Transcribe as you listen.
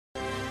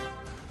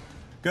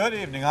Good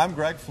evening. I'm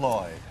Greg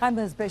Floyd. I'm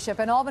Liz Bishop.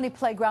 An Albany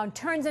playground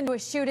turns into a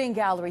shooting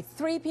gallery.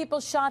 3 people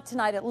shot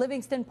tonight at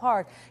Livingston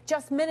Park.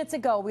 Just minutes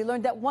ago, we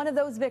learned that one of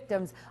those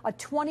victims, a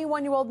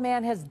 21-year-old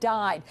man, has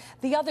died.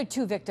 The other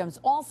 2 victims,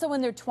 also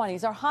in their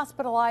 20s, are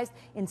hospitalized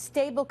in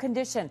stable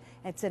condition.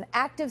 It's an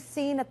active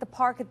scene at the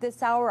park at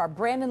this hour. Our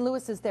Brandon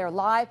Lewis is there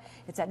live.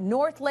 It's at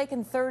North Lake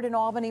and 3rd in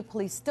Albany.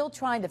 Police still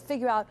trying to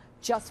figure out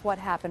just what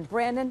happened.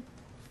 Brandon?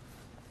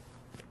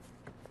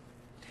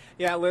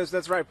 Yeah, Liz,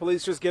 that's right.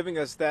 Police just giving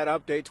us that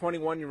update.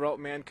 21-year-old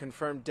man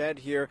confirmed dead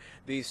here.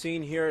 The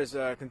scene here is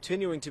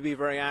continuing to be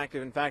very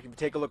active. In fact, if you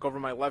take a look over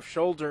my left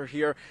shoulder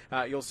here,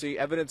 you'll see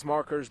evidence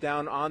markers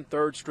down on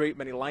 3rd Street,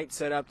 many lights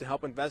set up to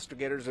help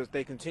investigators as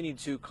they continue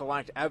to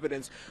collect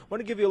evidence. I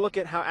want to give you a look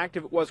at how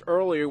active it was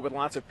earlier with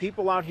lots of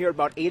people out here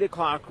about 8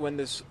 o'clock when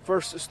this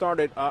first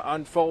started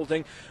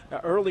unfolding.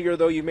 Earlier,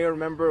 though, you may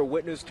remember a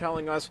witness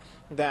telling us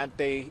that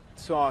they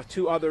saw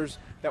 2 others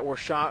that were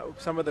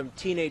shot, some of them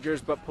teenagers,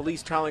 but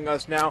police telling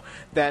us now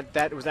that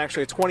that was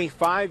actually a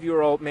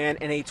 25-year-old man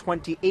and a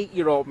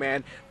 28-year-old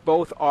man.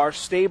 Both are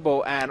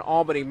stable at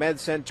Albany Med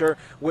Center.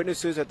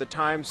 Witnesses at the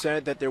time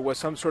said that there was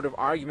some sort of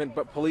argument,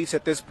 but police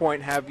at this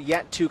point have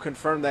yet to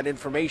confirm that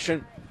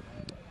information.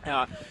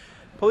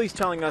 Police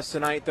telling us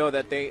tonight, though,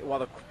 that while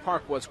the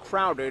park was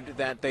crowded,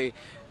 that they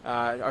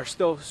are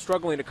still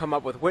struggling to come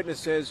up with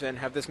witnesses and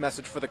have this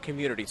message for the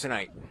community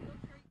tonight.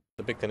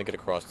 The big thing to get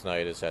across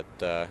tonight is that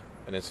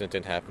an incident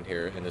didn't happen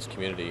here in this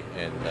community,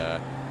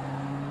 and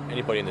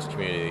anybody in this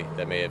community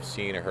that may have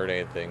seen or heard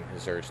anything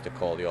is urged to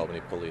call the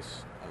Albany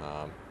police.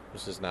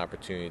 This is an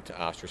opportunity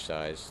to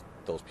ostracize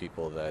those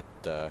people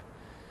that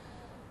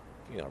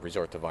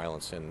resort to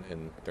violence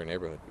in their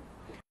neighborhood.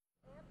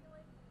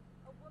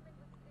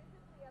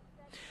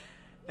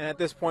 And at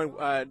this point,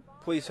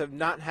 police have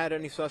not had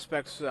any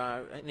suspects,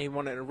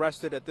 anyone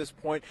arrested at this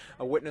point.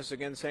 A witness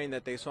again saying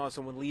that they saw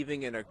someone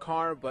leaving in a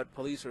car, but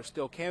police are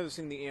still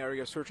canvassing the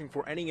area, searching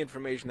for any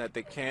information that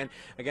they can.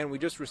 Again, we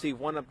just received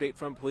one update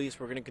from police.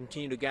 We're going to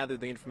continue to gather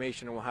the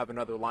information, and we'll have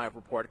another live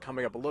report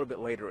coming up a little bit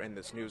later in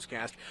this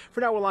newscast.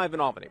 For now, we're live in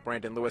Albany.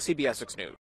 Brandon Lewis, CBS 6 News.